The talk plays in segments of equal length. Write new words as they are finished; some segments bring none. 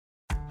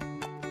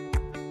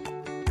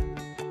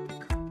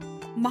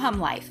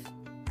mom life.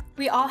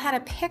 We all had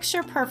a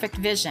picture-perfect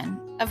vision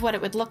of what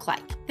it would look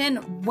like. Then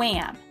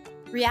wham!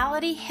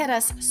 Reality hit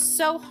us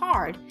so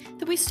hard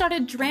that we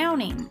started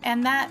drowning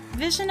and that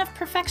vision of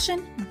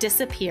perfection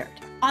disappeared.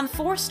 On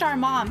 4-Star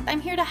Mom, I'm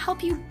here to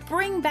help you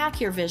bring back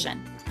your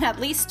vision,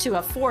 at least to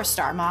a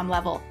 4-star mom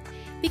level.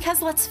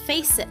 Because let's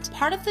face it,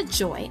 part of the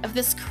joy of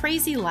this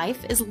crazy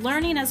life is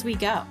learning as we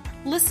go.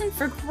 Listen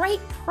for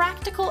great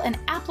practical and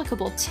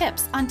applicable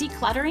tips on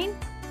decluttering,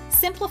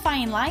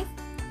 simplifying life,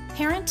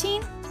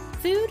 parenting,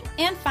 food,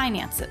 and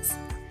finances.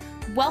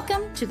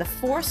 Welcome to the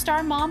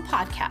 4-Star Mom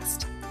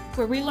Podcast,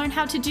 where we learn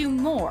how to do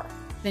more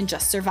than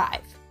just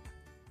survive.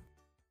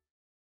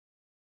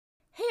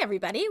 Hey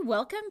everybody,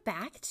 welcome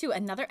back to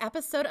another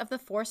episode of the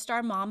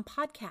 4-Star Mom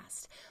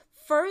Podcast.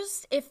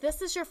 First, if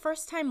this is your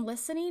first time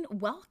listening,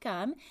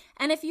 welcome.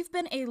 And if you've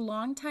been a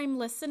long-time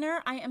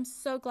listener, I am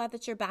so glad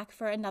that you're back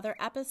for another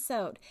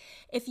episode.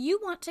 If you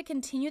want to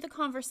continue the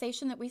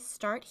conversation that we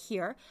start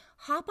here,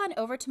 hop on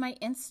over to my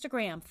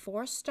Instagram,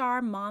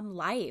 4-Star Mom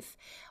Life,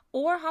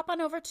 or hop on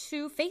over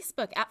to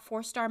Facebook at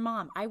 4-Star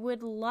Mom. I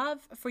would love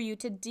for you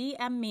to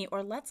DM me,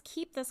 or let's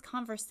keep this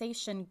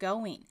conversation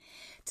going.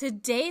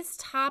 Today's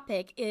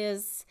topic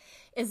is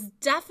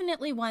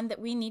definitely one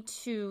that we need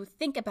to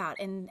think about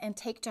and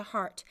take to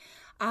heart.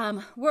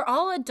 We're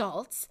all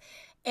adults,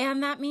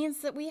 and that means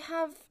that we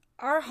have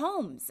our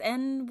homes,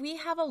 and we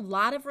have a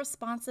lot of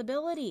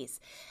responsibilities.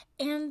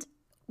 And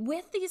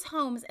with these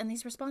homes and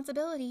these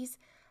responsibilities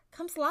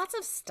comes lots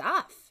of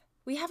stuff.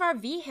 We have our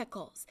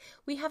vehicles,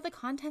 we have the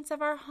contents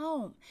of our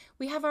home,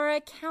 we have our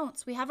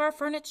accounts, we have our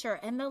furniture,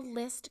 and the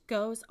list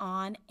goes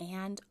on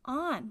and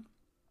on.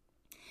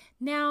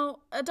 Now,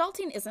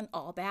 adulting isn't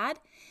all bad.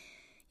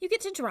 You get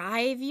to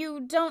drive,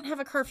 you don't have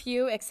a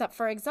curfew except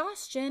for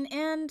exhaustion,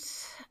 and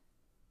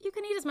you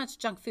can eat as much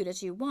junk food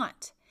as you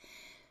want.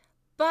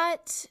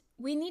 But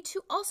we need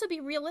to also be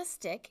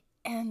realistic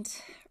and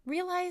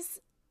realize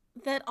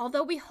that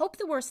although we hope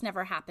the worst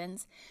never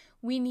happens,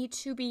 we need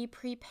to be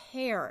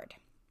prepared.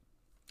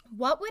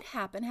 What would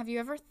happen, have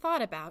you ever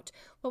thought about,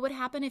 what would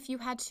happen if you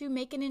had to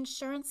make an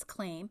insurance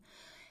claim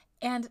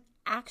and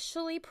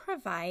actually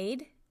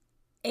provide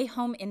a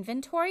home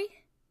inventory?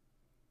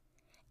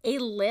 A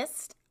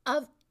list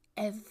of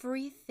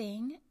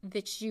everything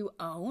that you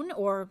own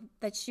or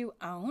that you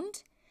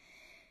owned?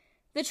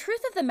 The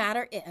truth of the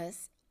matter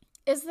is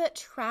that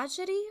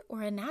tragedy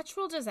or a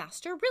natural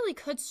disaster really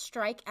could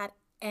strike at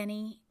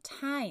any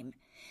time.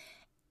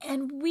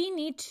 And we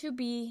need to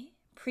be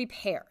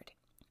prepared.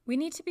 We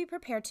need to be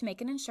prepared to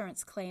make an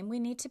insurance claim. We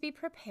need to be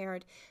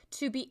prepared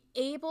to be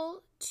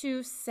able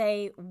to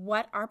say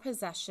what our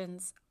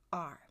possessions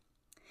are.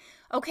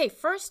 Okay,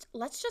 first,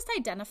 let's just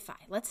identify.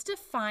 Let's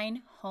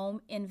define home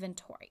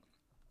inventory.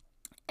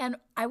 And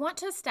I want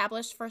to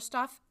establish first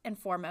off and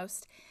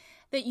foremost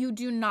that you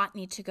do not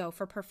need to go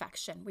for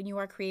perfection when you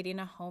are creating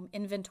a home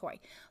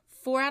inventory.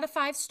 4 out of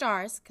 5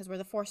 stars, because we're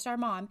the 4-Star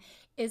Mom,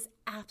 is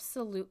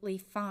absolutely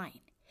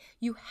fine.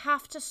 You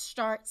have to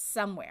start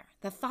somewhere.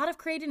 The thought of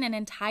creating an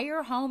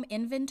entire home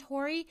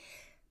inventory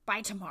by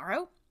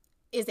tomorrow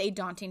is a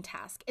daunting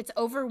task. It's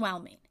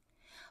overwhelming.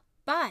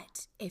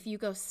 But if you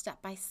go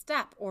step by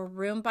step or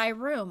room by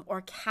room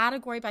or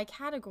category by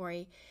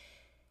category,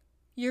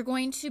 you're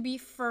going to be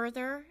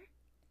further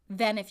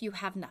than if you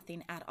have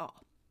nothing at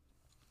all.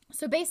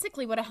 So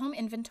basically what a home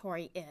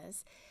inventory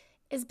is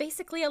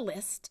basically a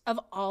list of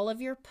all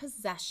of your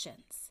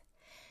possessions.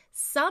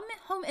 Some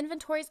home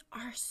inventories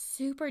are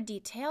super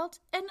detailed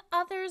and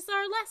others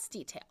are less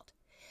detailed.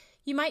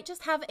 You might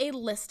just have a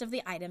list of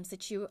the items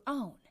that you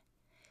own.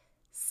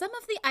 Some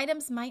of the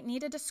items might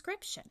need a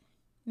description.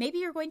 Maybe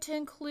you're going to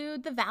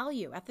include the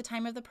value at the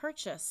time of the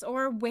purchase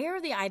or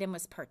where the item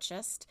was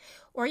purchased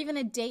or even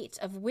a date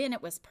of when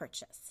it was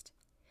purchased.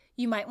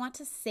 You might want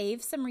to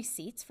save some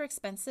receipts for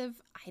expensive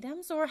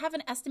items or have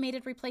an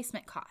estimated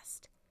replacement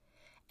cost.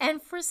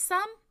 And for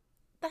some,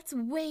 that's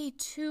way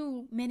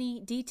too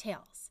many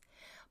details.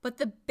 But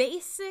the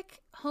basic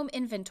home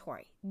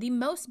inventory, the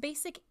most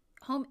basic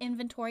home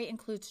inventory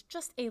includes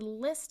just a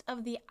list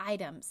of the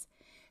items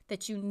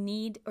that you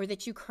need or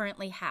that you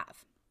currently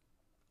have.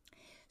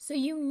 So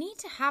you need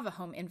to have a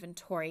home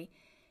inventory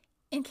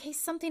in case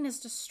something is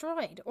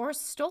destroyed or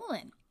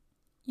stolen.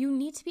 You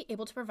need to be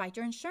able to provide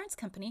your insurance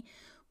company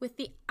with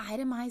the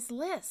itemized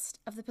list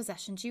of the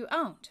possessions you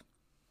owned.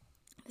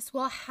 This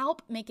will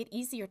help make it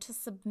easier to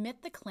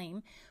submit the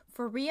claim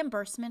for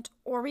reimbursement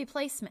or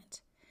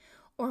replacement.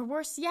 Or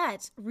worse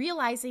yet,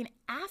 realizing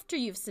after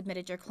you've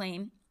submitted your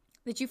claim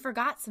that you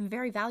forgot some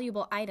very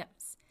valuable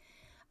items.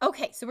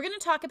 Okay, so we're going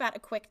to talk about a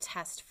quick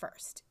test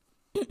first.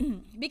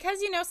 Because,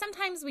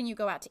 sometimes when you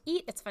go out to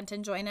eat, it's fun to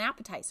enjoy an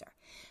appetizer.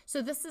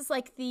 So this is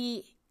like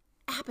the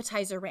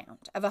appetizer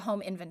round of a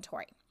home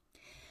inventory.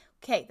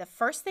 Okay, the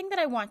first thing that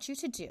I want you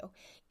to do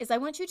is I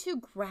want you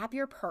to grab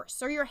your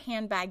purse or your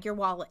handbag, your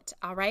wallet,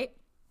 all right?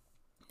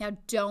 Now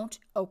don't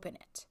open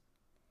it.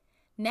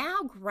 Now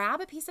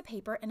grab a piece of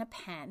paper and a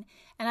pen,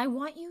 and I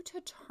want you to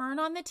turn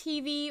on the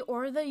TV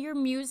or your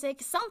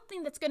music,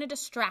 something that's going to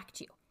distract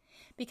you.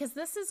 because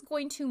this is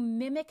going to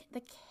mimic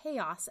the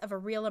chaos of a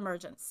real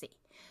emergency.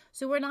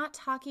 So we're not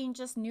talking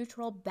just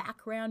neutral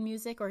background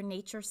music or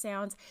nature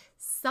sounds,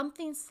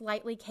 something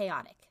slightly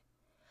chaotic.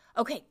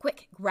 Okay,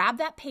 quick, grab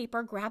that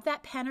paper, grab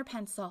that pen or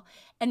pencil,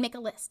 and make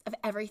a list of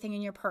everything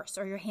in your purse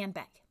or your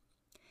handbag.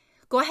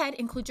 Go ahead,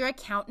 include your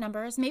account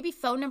numbers, maybe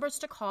phone numbers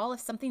to call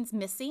if something's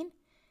missing.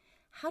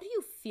 How do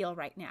you feel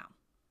right now?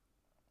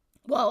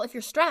 Well, if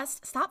you're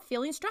stressed, stop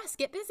feeling stressed.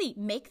 Get busy.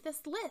 Make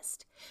this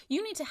list.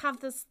 You need to have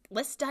this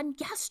list done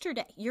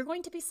yesterday. You're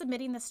going to be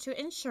submitting this to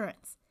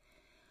insurance.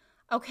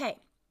 Okay,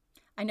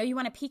 I know you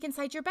want to peek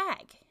inside your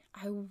bag.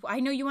 I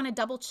know you want to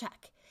double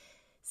check.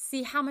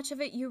 See how much of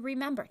it you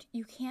remembered.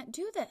 You can't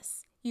do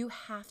this. You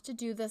have to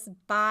do this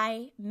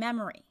by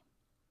memory.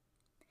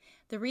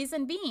 The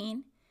reason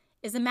being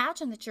is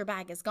imagine that your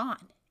bag is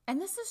gone, and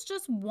this is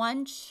just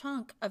one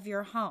chunk of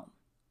your home.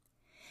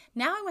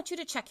 Now I want you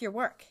to check your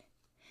work.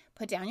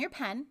 Put down your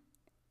pen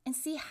and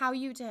see how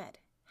you did.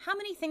 How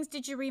many things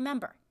did you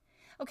remember?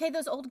 Okay,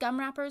 those old gum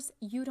wrappers,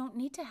 you don't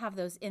need to have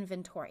those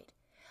inventoried.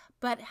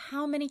 But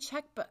how many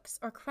checkbooks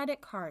or credit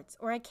cards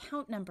or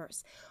account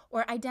numbers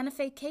or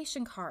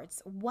identification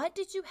cards, what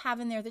did you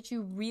have in there that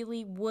you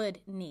really would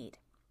need?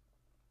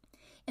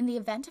 In the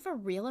event of a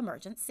real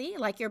emergency,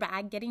 like your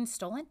bag getting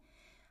stolen,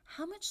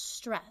 how much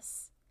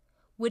stress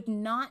would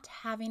not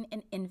having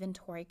an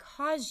inventory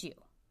cause you?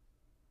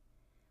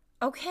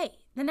 Okay,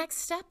 the next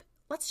step,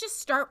 let's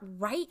just start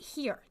right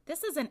here.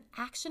 This is an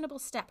actionable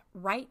step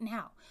right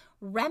now.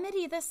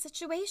 Remedy this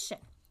situation.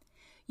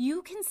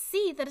 You can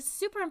see that it's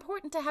super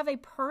important to have a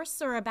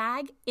purse or a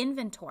bag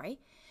inventory.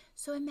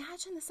 So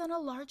imagine this on a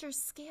larger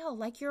scale,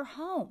 like your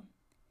home.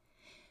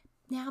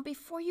 Now,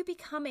 before you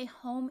become a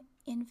home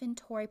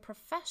inventory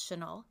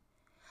professional,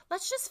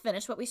 let's just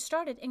finish what we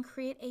started and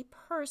create a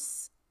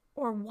purse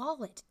or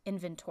wallet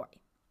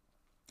inventory.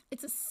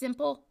 It's a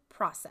simple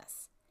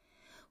process.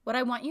 What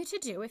I want you to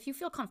do, if you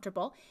feel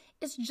comfortable,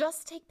 is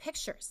just take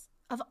pictures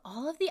of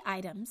all of the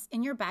items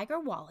in your bag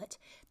or wallet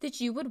that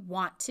you would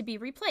want to be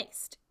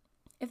replaced.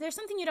 If there's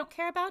something you don't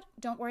care about,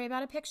 don't worry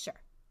about a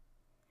picture.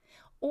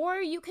 Or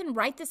you can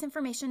write this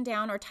information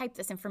down or type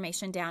this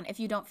information down if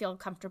you don't feel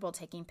comfortable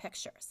taking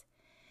pictures.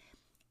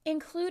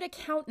 Include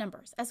account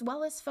numbers as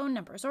well as phone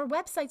numbers or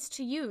websites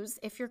to use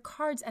if your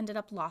cards ended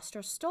up lost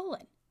or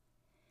stolen.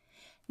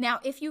 Now,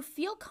 if you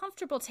feel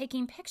comfortable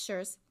taking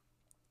pictures,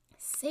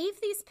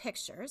 save these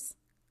pictures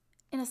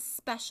in a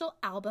special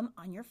album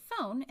on your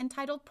phone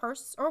entitled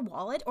Purse or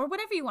Wallet or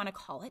whatever you want to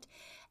call it,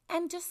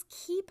 and just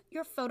keep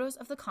your photos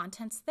of the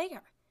contents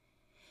there.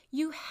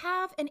 You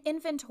have an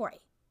inventory.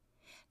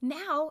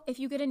 Now, if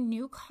you get a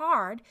new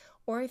card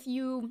or if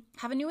you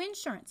have a new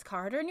insurance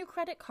card or a new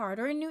credit card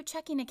or a new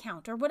checking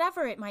account or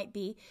whatever it might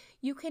be,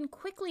 you can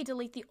quickly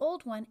delete the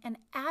old one and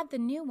add the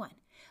new one,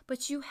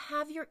 but you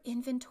have your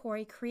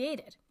inventory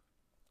created.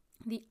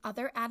 The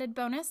other added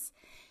bonus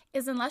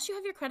is unless you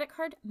have your credit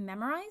card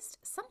memorized,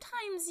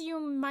 sometimes you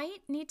might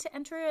need to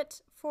enter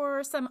it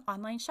for some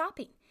online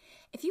shopping.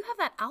 If you have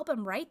that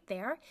album right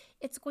there,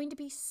 it's going to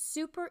be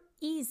super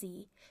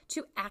easy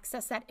to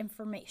access that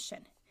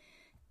information.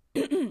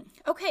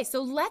 Okay,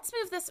 so let's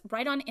move this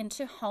right on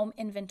into home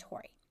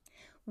inventory.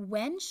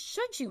 When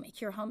should you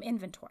make your home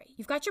inventory?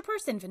 You've got your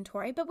purse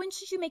inventory, but when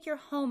should you make your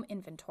home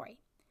inventory?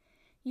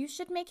 You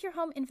should make your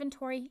home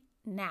inventory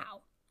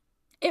now.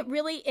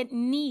 It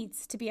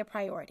needs to be a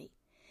priority.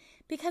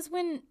 Because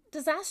when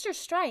disaster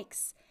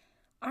strikes,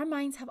 our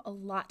minds have a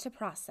lot to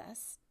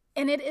process,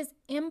 and it is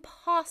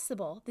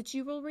impossible that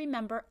you will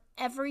remember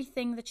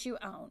everything that you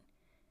own,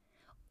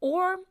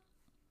 or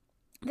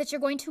that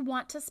you're going to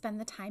want to spend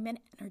the time and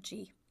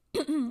energy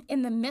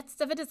in the midst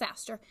of a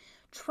disaster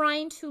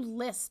trying to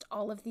list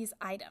all of these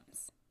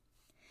items.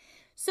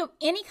 So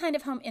any kind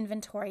of home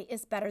inventory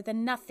is better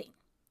than nothing.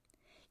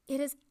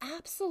 It is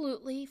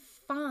absolutely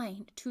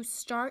fine to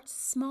start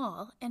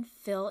small and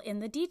fill in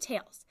the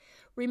details.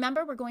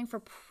 Remember, we're going for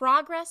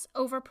progress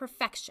over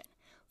perfection.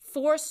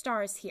 4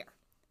 stars here.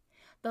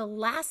 The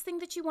last thing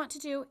that you want to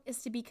do is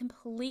to be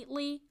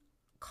completely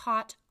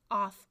caught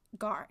off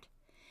guard.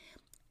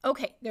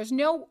 Okay, there's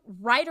no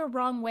right or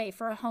wrong way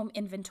for a home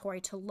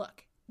inventory to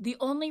look. The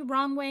only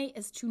wrong way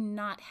is to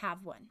not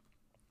have one.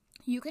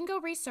 You can go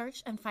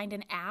research and find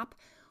an app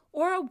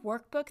or a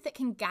workbook that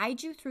can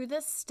guide you through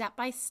this step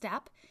by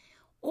step,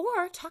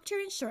 or talk to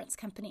your insurance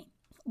company.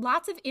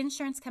 Lots of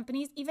insurance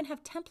companies even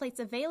have templates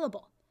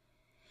available.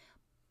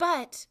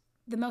 But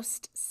the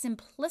most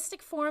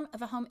simplistic form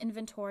of a home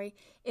inventory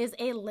is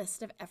a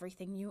list of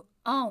everything you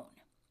own.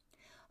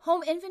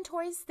 Home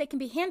inventories, they can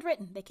be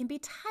handwritten, they can be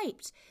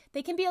typed,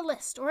 they can be a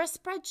list or a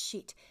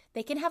spreadsheet,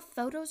 they can have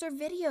photos or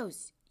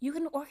videos. You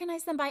can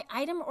organize them by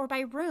item or by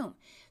room.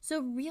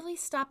 So really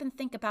stop and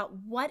think about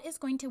what is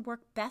going to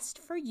work best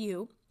for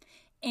you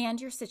and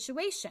your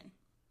situation.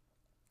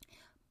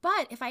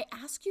 But if I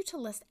ask you to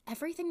list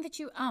everything that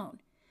you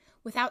own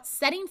without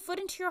setting foot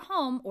into your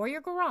home or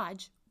your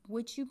garage,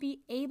 would you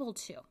be able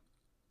to?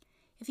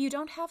 If you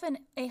don't have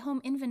a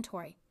home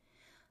inventory,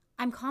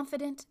 I'm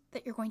confident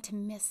that you're going to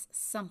miss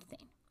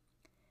something.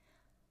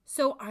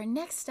 So our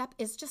next step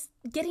is just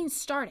getting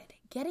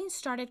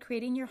started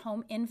creating your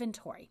home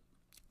inventory.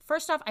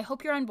 First off, I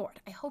hope you're on board.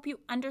 I hope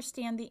you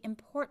understand the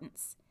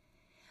importance,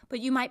 but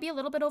you might be a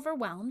little bit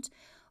overwhelmed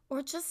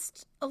or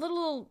just a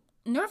little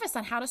nervous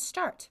on how to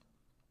start.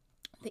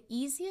 The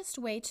easiest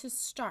way to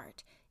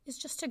start is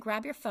just to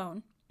grab your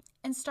phone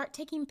and start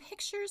taking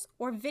pictures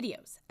or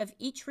videos of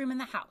each room in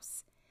the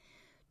house.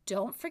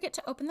 Don't forget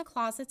to open the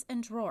closets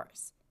and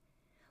drawers.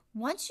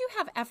 Once you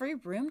have every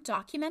room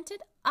documented,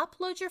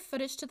 upload your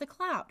footage to the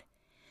cloud.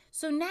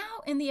 So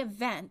now in the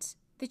event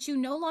that you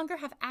no longer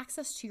have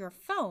access to your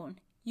phone,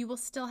 you will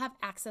still have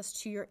access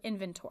to your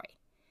inventory.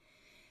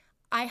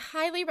 I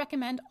highly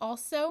recommend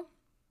also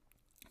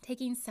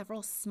taking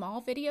several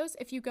small videos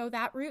if you go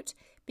that route,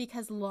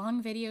 because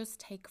long videos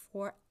take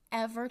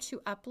forever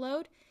to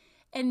upload,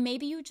 and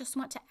maybe you just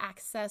want to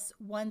access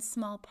one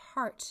small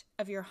part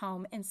of your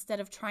home instead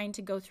of trying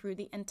to go through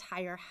the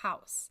entire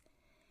house.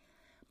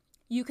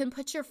 You can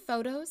put your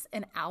photos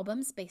in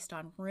albums based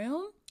on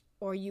room,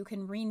 or you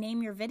can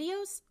rename your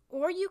videos,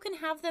 or you can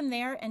have them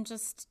there and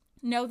just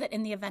know that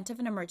in the event of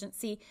an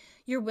emergency,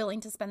 you're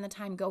willing to spend the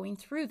time going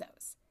through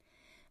those.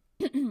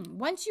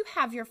 Once you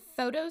have your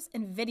photos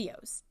and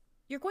videos,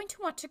 you're going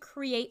to want to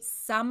create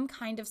some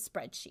kind of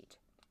spreadsheet.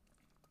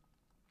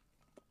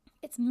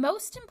 It's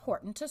most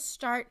important to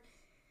start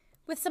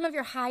with some of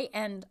your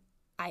high-end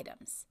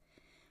items.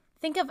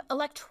 Think of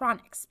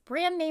electronics,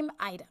 brand name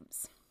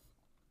items.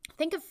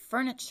 Think of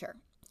furniture.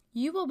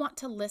 You will want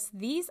to list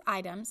these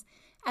items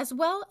as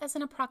well as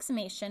an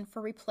approximation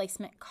for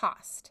replacement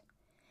cost.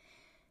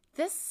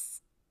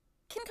 This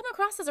can come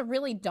across as a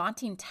really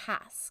daunting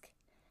task.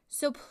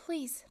 So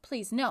please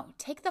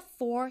take the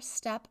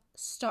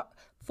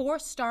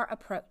four-star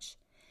approach.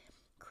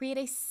 Create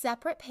a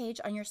separate page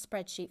on your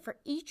spreadsheet for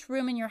each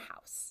room in your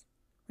house.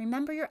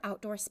 Remember your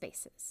outdoor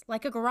spaces,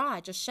 like a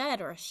garage, a shed,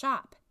 or a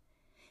shop.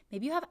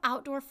 Maybe you have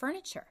outdoor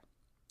furniture.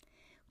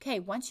 Okay,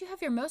 once you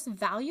have your most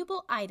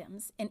valuable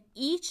items in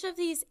each of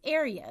these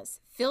areas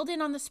filled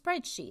in on the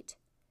spreadsheet,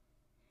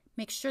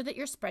 make sure that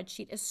your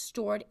spreadsheet is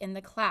stored in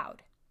the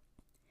cloud.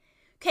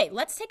 Okay,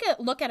 let's take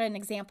a look at an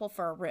example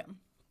for a room.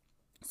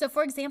 So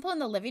for example, in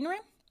the living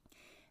room,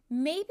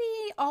 maybe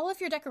all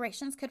of your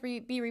decorations could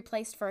be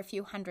replaced for a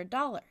few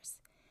 $100s,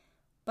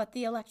 but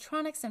the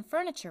electronics and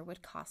furniture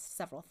would cost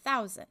several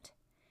thousand.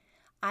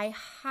 I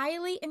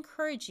highly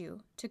encourage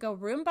you to go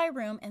room by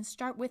room and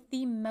start with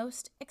the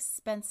most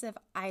expensive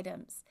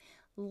items.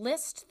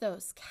 List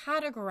those,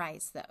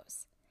 categorize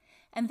those.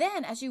 And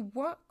then as you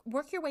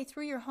work your way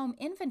through your home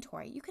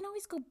inventory, you can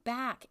always go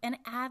back and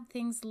add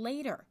things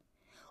later.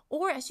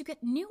 Or as you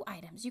get new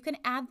items, you can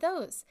add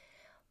those.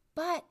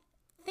 But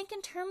think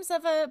in terms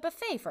of a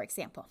buffet, for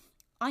example.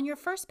 On your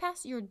first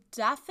pass, you're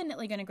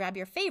definitely going to grab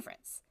your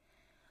favorites.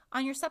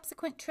 On your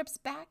subsequent trips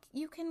back,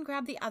 you can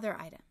grab the other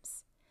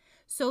items.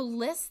 So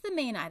list the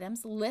main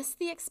items, list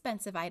the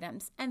expensive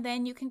items, and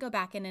then you can go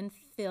back in and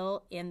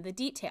fill in the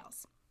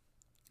details.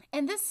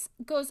 And this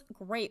goes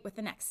great with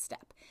the next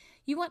step.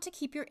 You want to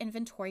keep your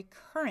inventory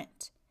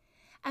current.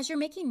 As you're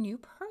making new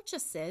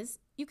purchases,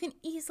 you can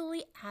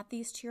easily add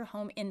these to your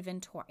home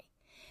inventory.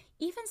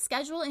 Even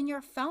schedule in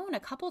your phone a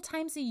couple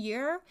times a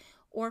year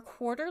or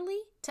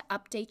quarterly to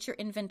update your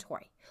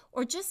inventory.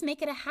 Or just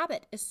make it a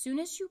habit. As soon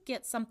as you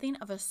get something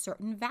of a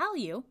certain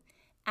value,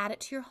 add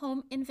it to your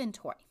home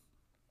inventory.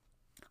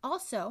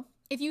 Also,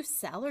 if you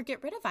sell or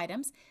get rid of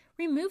items,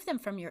 remove them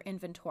from your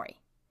inventory.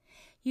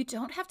 You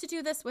don't have to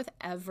do this with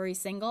every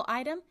single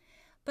item,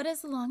 but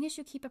as long as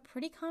you keep a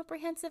pretty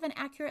comprehensive and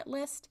accurate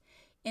list,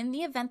 in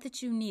the event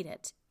that you need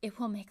it, it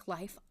will make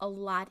life a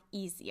lot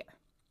easier.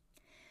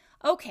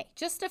 Okay,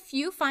 just a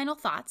few final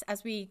thoughts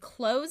as we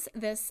close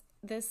this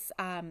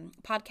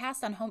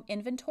podcast on home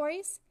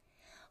inventories.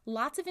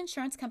 Lots of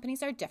insurance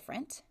companies are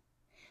different,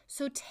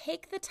 so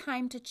take the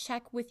time to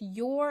check with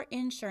your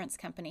insurance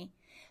company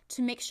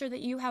to make sure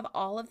that you have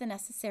all of the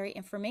necessary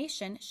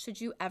information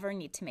should you ever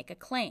need to make a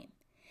claim.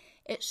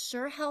 It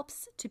sure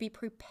helps to be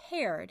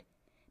prepared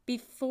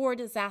before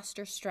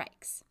disaster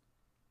strikes.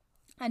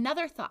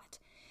 Another thought,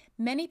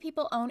 many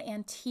people own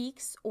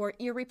antiques or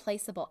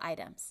irreplaceable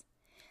items.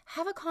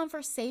 Have a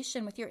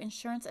conversation with your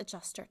insurance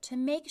adjuster to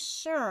make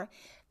sure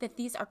that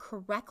these are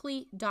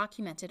correctly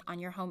documented on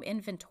your home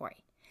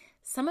inventory.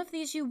 Some of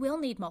these you will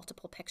need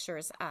multiple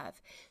pictures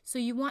of, so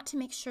you want to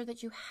make sure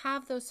that you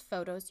have those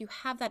photos, you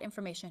have that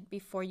information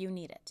before you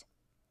need it.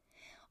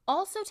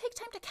 Also, take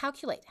time to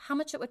calculate how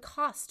much it would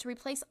cost to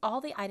replace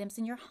all the items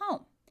in your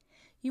home.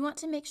 You want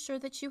to make sure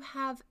that you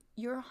have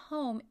your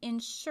home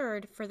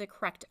insured for the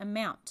correct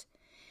amount.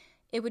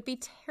 It would be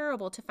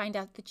terrible to find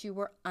out that you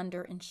were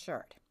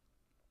underinsured.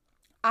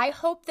 I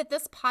hope that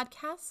this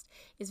podcast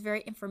is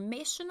very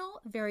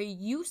informational, very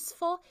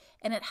useful,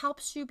 and it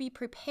helps you be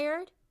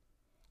prepared,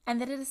 and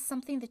that it is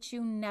something that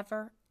you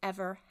never,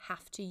 ever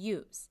have to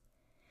use.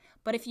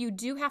 But if you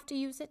do have to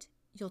use it,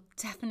 you'll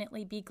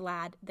definitely be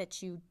glad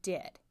that you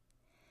did.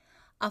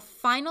 A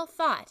final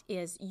thought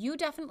is you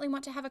definitely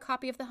want to have a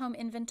copy of the home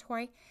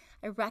inventory.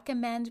 I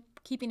recommend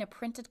keeping a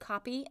printed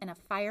copy in a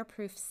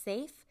fireproof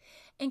safe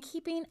and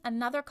keeping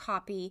another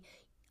copy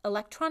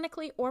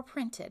electronically or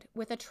printed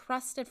with a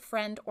trusted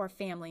friend or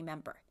family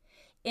member.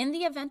 In the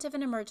event of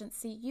an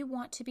emergency, you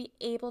want to be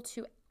able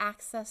to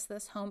access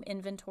this home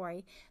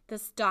inventory,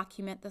 this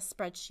document, this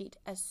spreadsheet,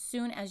 as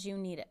soon as you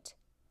need it.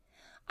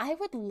 I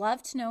would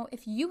love to know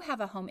if you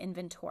have a home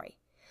inventory,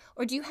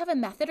 or do you have a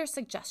method or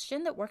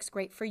suggestion that works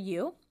great for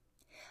you?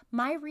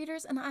 My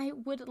readers and I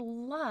would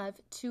love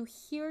to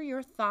hear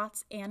your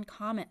thoughts and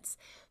comments.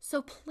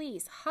 So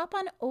please hop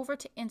on over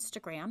to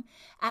Instagram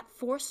at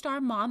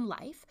 4-Star Mom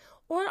Life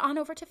or on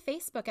over to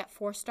Facebook at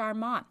 4-Star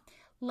Mom.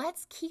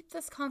 Let's keep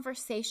this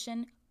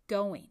conversation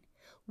going.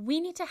 We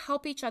need to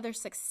help each other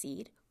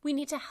succeed. We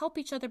need to help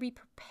each other be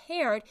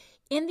prepared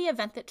in the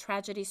event that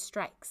tragedy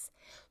strikes.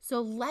 So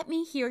let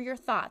me hear your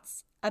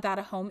thoughts about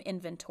a home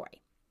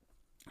inventory.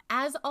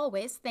 As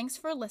always, thanks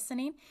for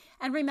listening,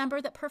 and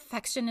remember that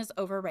perfection is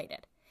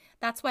overrated.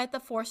 That's why at the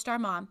 4-Star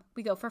Mom,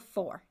 we go for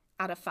 4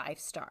 out of 5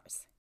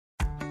 stars.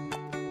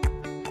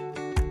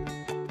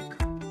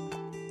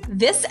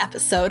 This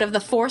episode of the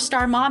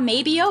 4-Star Mom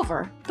may be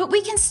over, but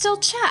we can still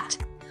chat.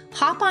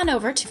 Hop on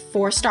over to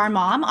 4-Star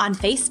Mom on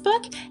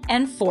Facebook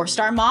and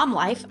 4-Star Mom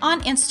Life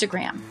on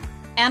Instagram.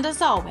 And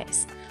as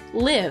always,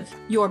 live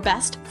your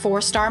best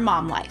 4-Star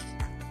Mom life.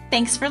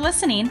 Thanks for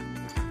listening.